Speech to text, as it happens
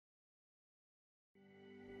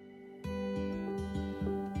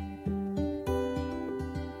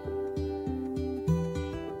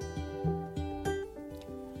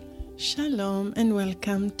Shalom and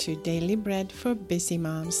welcome to Daily Bread for Busy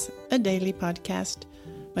Moms, a daily podcast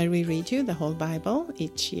where we read you the whole Bible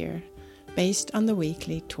each year based on the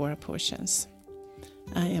weekly Torah portions.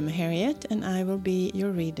 I am Harriet and I will be your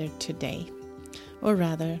reader today, or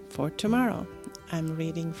rather for tomorrow. I'm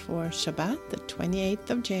reading for Shabbat, the 28th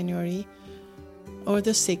of January, or the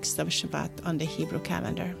 6th of Shabbat on the Hebrew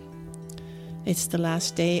calendar. It's the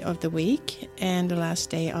last day of the week and the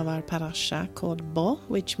last day of our parasha called Bo,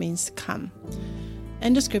 which means come.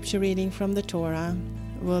 And the scripture reading from the Torah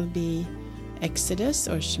will be Exodus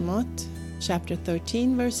or Shemot, chapter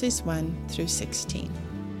 13, verses 1 through 16.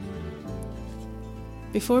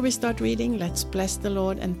 Before we start reading, let's bless the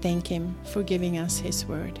Lord and thank Him for giving us His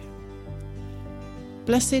word.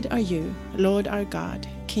 Blessed are you, Lord our God,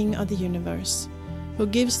 King of the universe, who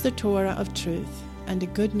gives the Torah of truth and the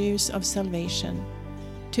good news of salvation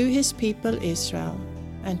to His people Israel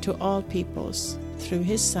and to all peoples through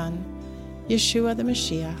His Son, Yeshua the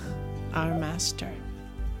Mashiach, our Master.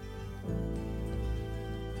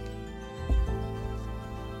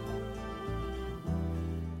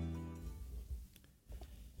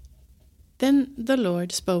 Then the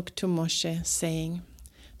Lord spoke to Moshe, saying,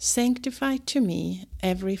 Sanctify to me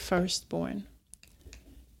every firstborn.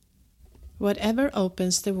 Whatever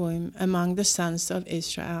opens the womb among the sons of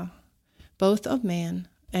Israel, both of man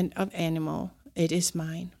and of animal, it is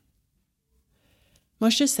mine.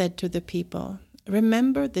 Moshe said to the people,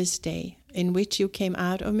 Remember this day in which you came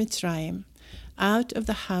out of Mitzrayim, out of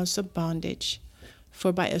the house of bondage,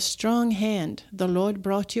 for by a strong hand the Lord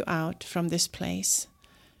brought you out from this place,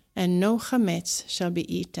 and no chametz shall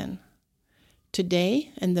be eaten. Today,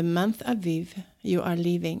 in the month Aviv, you are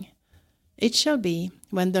leaving. It shall be,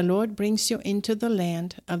 when the Lord brings you into the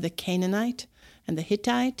land of the Canaanite, and the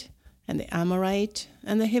Hittite, and the Amorite,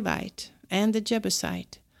 and the Hivite, and the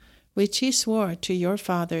Jebusite, which He swore to your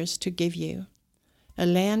fathers to give you, a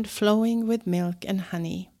land flowing with milk and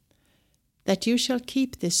honey, that you shall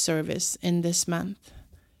keep this service in this month.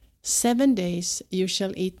 7 days you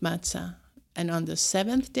shall eat matzah, and on the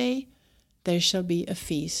 7th day there shall be a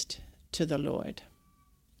feast to the Lord.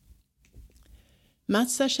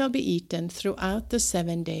 Matzah shall be eaten throughout the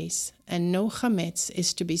 7 days, and no chametz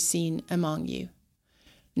is to be seen among you.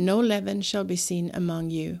 No leaven shall be seen among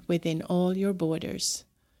you within all your borders.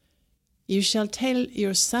 You shall tell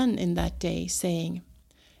your son in that day, saying,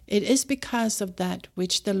 It is because of that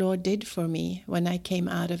which the Lord did for me when I came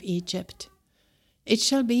out of Egypt. It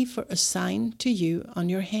shall be for a sign to you on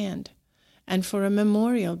your hand, and for a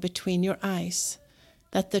memorial between your eyes,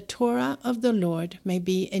 that the Torah of the Lord may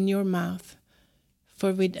be in your mouth.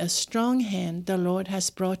 For with a strong hand the Lord has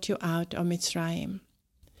brought you out of Mitzrayim.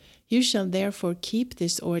 You shall therefore keep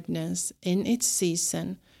this ordinance in its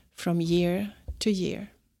season from year to year.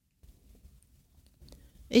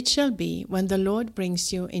 It shall be, when the Lord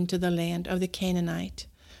brings you into the land of the Canaanite,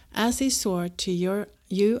 as He swore to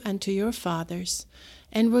you and to your fathers,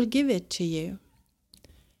 and will give it to you,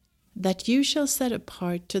 that you shall set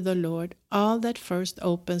apart to the Lord all that first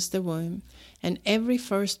opens the womb, and every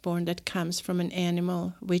firstborn that comes from an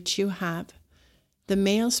animal which you have. The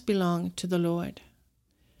males belong to the Lord.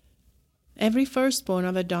 Every firstborn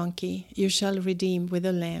of a donkey you shall redeem with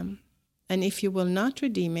a lamb, and if you will not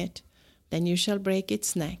redeem it, then you shall break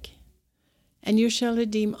its neck. And you shall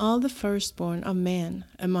redeem all the firstborn of man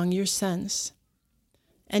among your sons.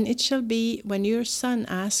 And it shall be, when your son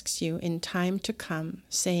asks you in time to come,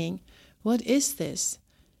 saying, What is this?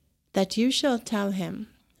 That you shall tell him,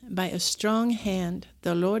 By a strong hand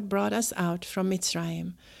the Lord brought us out from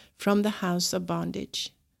Mitzrayim, from the house of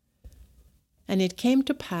bondage. And it came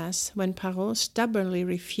to pass, when Paro stubbornly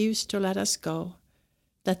refused to let us go,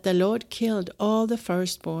 that the Lord killed all the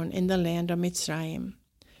firstborn in the land of Mitzrayim,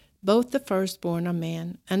 both the firstborn of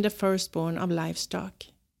man and the firstborn of livestock.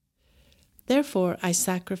 Therefore I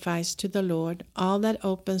sacrifice to the Lord all that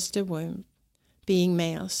opens the womb, being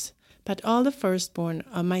males, but all the firstborn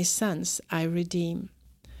of my sons I redeem.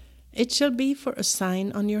 It shall be for a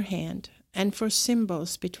sign on your hand, and for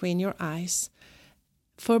symbols between your eyes,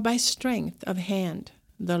 for by strength of hand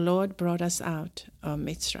the Lord brought us out of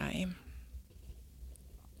Mitzrayim.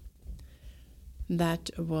 That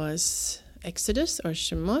was Exodus or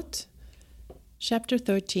Shemot, chapter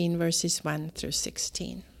 13, verses 1 through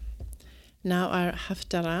 16. Now our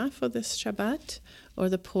haftarah for this Shabbat, or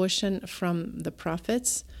the portion from the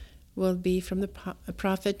prophets, will be from the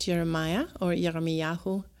prophet Jeremiah or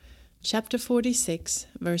Yirmiyahu, chapter 46,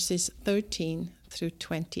 verses 13 through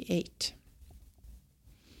 28.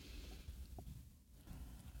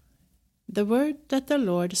 The word that the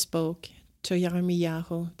Lord spoke to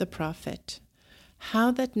Yirmiyahu the prophet.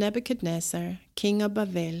 how that Nebuchadnezzar, king of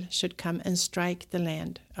Babel, should come and strike the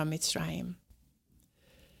land of Mitzrayim.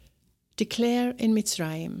 Declare in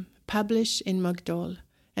Mitzrayim, publish in Migdol,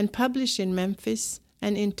 and publish in Memphis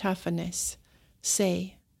and in Tahpanhes.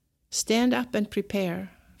 Say, stand up and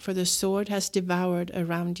prepare, for the sword has devoured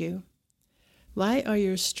around you. Why are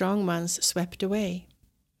your strong ones swept away?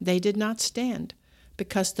 They did not stand,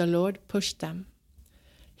 because the Lord pushed them.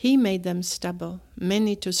 He made them stubble,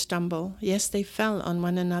 many to stumble. Yes, they fell on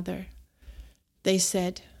one another. They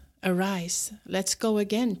said, arise, let's go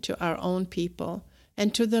again to our own people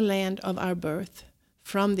and to the land of our birth,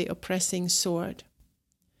 from the oppressing sword.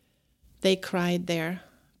 They cried there,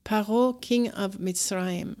 Paro, king of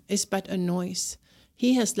Mitzrayim, is but a noise.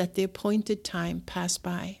 He has let the appointed time pass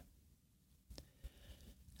by.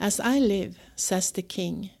 As I live, says the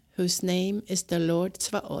king, whose name is the Lord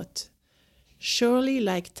Tzvaot, surely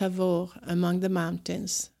like Tavor among the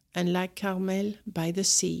mountains, and like Carmel by the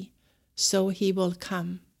sea, so he will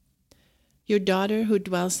come. Your daughter who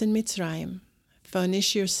dwells in Mitzrayim,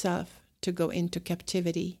 furnish yourself to go into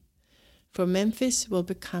captivity, for Memphis will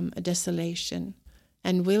become a desolation,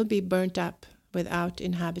 and will be burnt up without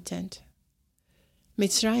inhabitant.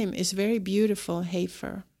 Mitzrayim is very beautiful,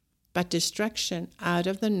 Hafer, but destruction out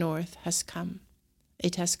of the north has come.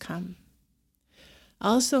 It has come.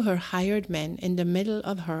 Also her hired men in the middle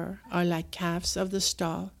of her are like calves of the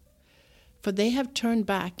stall, for they have turned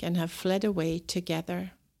back and have fled away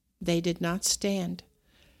together. They did not stand,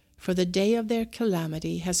 for the day of their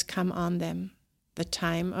calamity has come on them, the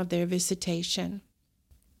time of their visitation.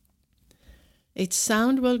 Its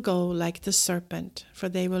sound will go like the serpent, for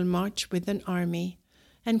they will march with an army,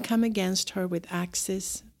 and come against her with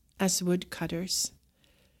axes as woodcutters.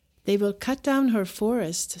 They will cut down her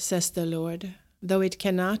forest, says the Lord, though it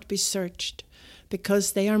cannot be searched,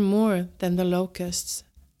 because they are more than the locusts,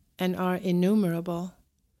 and are innumerable.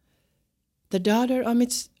 The daughter of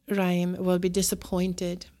Mitzrayim will be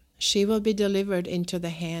disappointed. She will be delivered into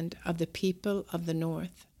the hand of the people of the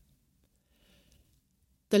north.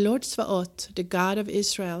 The Lord Tzvaot, the God of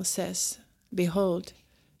Israel, says, Behold,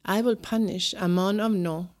 I will punish Ammon of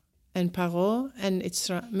No, and Paro and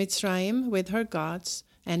Mitzrayim with her gods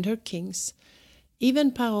and her kings,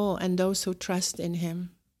 even Paro and those who trust in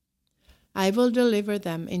him. I will deliver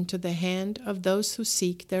them into the hand of those who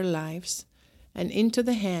seek their lives, and into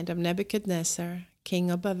the hand of Nebuchadnezzar, king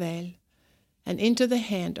of Babel, and into the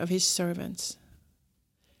hand of his servants.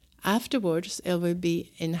 Afterwards it will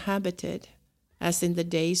be inhabited, as in the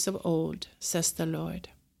days of old, says the Lord.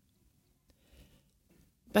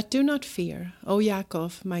 But do not fear, O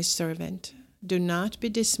Yaakov, my servant. Do not be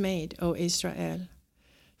dismayed, O Israel.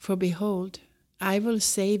 For behold, I will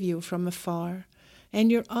save you from afar, and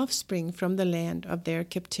your offspring from the land of their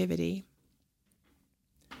captivity.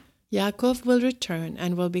 Yaakov will return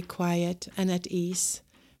and will be quiet and at ease.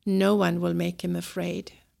 No one will make him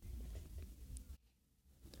afraid.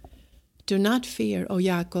 Do not fear, O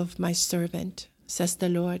Yaakov, my servant, says the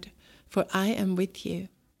Lord, for I am with you.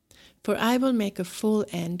 For I will make a full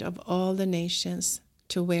end of all the nations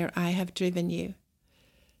to where I have driven you.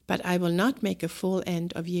 But I will not make a full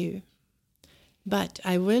end of you. But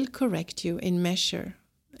I will correct you in measure,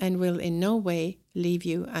 and will in no way leave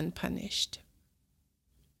you unpunished.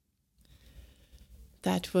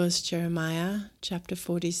 That was Jeremiah chapter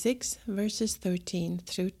 46, verses 13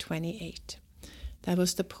 through 28. That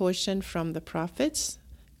was the portion from the prophets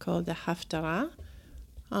called the Haftarah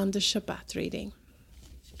on the Shabbat reading.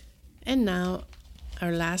 And now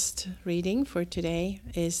our last reading for today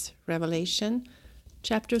is Revelation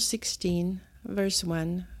chapter 16, verse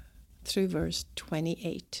 1 through verse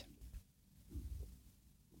 28.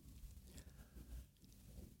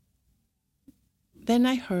 Then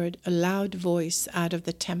I heard a loud voice out of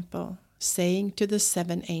the temple, saying to the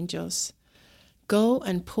 7 angels, Go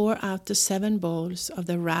and pour out the 7 bowls of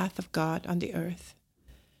the wrath of God on the earth.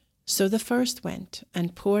 So the first went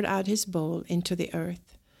and poured out his bowl into the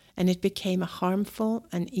earth, and it became a harmful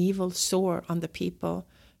and evil sore on the people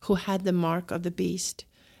who had the mark of the beast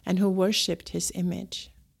and who worshipped his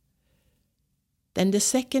image. Then the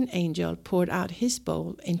second angel poured out his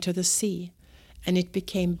bowl into the sea, and it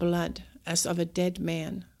became blood as of a dead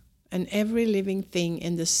man, and every living thing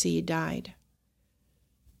in the sea died.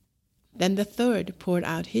 Then the third poured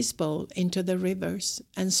out his bowl into the rivers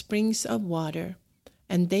and springs of water,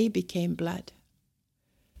 and they became blood.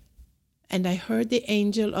 And I heard the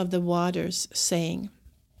angel of the waters saying,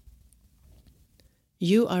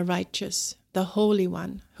 You are righteous, the Holy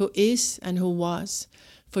One, who is and who was,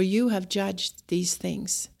 for you have judged these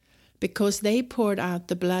things, because they poured out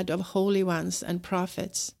the blood of holy ones and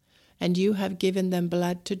prophets, and you have given them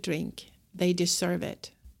blood to drink, they deserve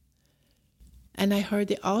it. And I heard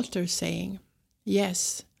the altar saying,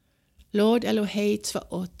 Yes, Lord Elohei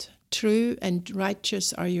Tzvaot, true and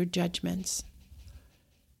righteous are your judgments.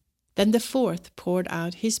 Then the fourth poured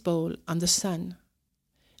out his bowl on the sun,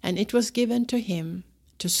 and it was given to him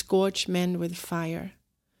to scorch men with fire.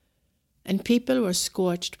 And people were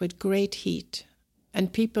scorched with great heat,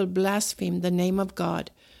 and people blasphemed the name of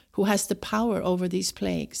God, who has the power over these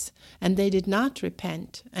plagues, and they did not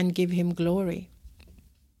repent and give him glory.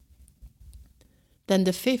 Then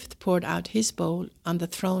the fifth poured out his bowl on the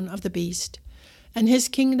throne of the beast, and his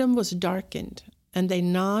kingdom was darkened, and they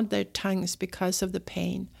gnawed their tongues because of the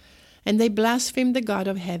pain, and they blasphemed the God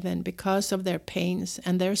of heaven because of their pains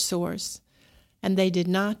and their sores, and they did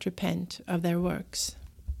not repent of their works.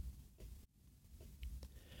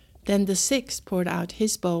 Then the sixth poured out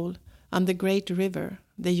his bowl on the great river,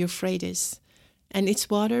 the Euphrates, and its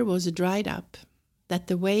water was dried up, that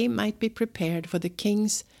the way might be prepared for the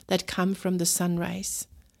kings that come from the sunrise.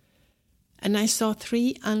 And I saw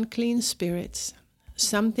 3 unclean spirits,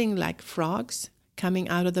 something like frogs, coming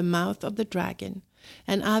out of the mouth of the dragon,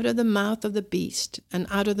 and out of the mouth of the beast, and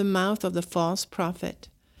out of the mouth of the false prophet.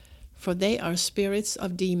 For they are spirits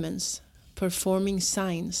of demons, performing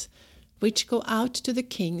signs, which go out to the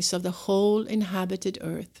kings of the whole inhabited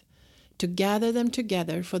earth, to gather them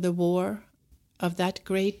together for the war of that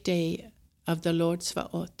great day of the Lord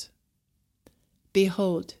Tzvaot.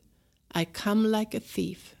 Behold, I come like a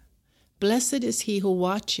thief. Blessed is he who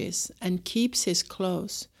watches and keeps his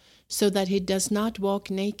clothes, so that he does not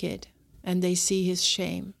walk naked, and they see his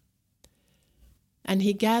shame. And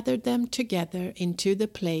he gathered them together into the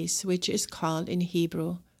place which is called in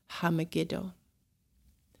Hebrew Hamegiddo.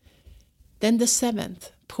 Then the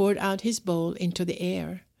seventh poured out his bowl into the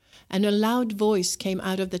air, and a loud voice came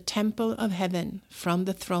out of the temple of heaven from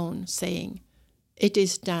the throne, saying, It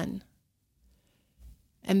is done.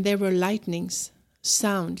 And there were lightnings,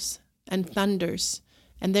 sounds, and thunders,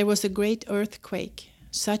 and there was a great earthquake,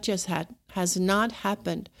 such as has not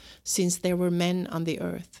happened since there were men on the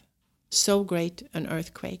earth. So great an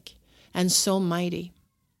earthquake, and so mighty.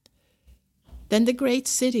 Then the great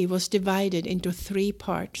city was divided into 3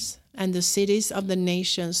 parts, and the cities of the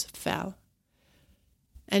nations fell.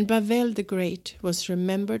 And Babel the Great was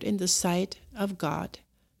remembered in the sight of God,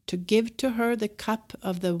 to give to her the cup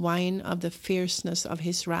of the wine of the fierceness of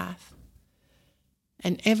his wrath.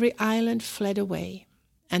 And every island fled away,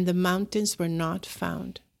 and the mountains were not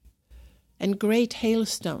found. And great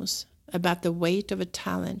hailstones, about the weight of a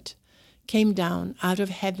talent, came down out of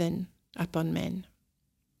heaven upon men.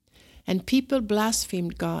 And people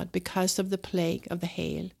blasphemed God because of the plague of the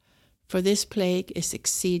hail, for this plague is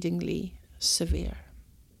exceedingly severe.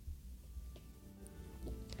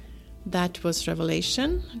 That was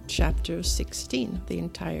Revelation chapter 16, the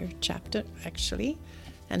entire chapter actually,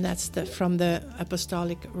 and that's from the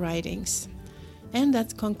apostolic writings. And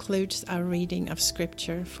that concludes our reading of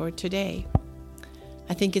scripture for today.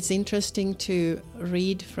 I think it's interesting to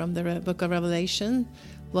read from the book of Revelation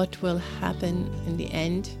what will happen in the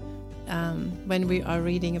end when we are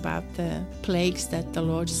reading about the plagues that the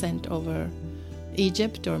Lord sent over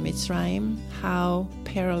Egypt or Mitzrayim, how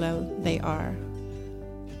parallel they are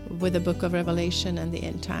with the book of Revelation and the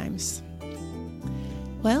end times.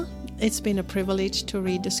 Well, it's been a privilege to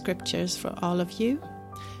read the scriptures for all of you.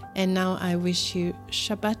 And now I wish you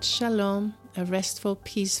Shabbat Shalom, a restful,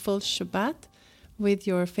 peaceful Shabbat with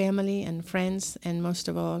your family and friends, and most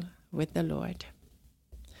of all, with the Lord.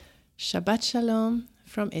 Shabbat Shalom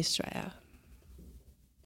from Israel.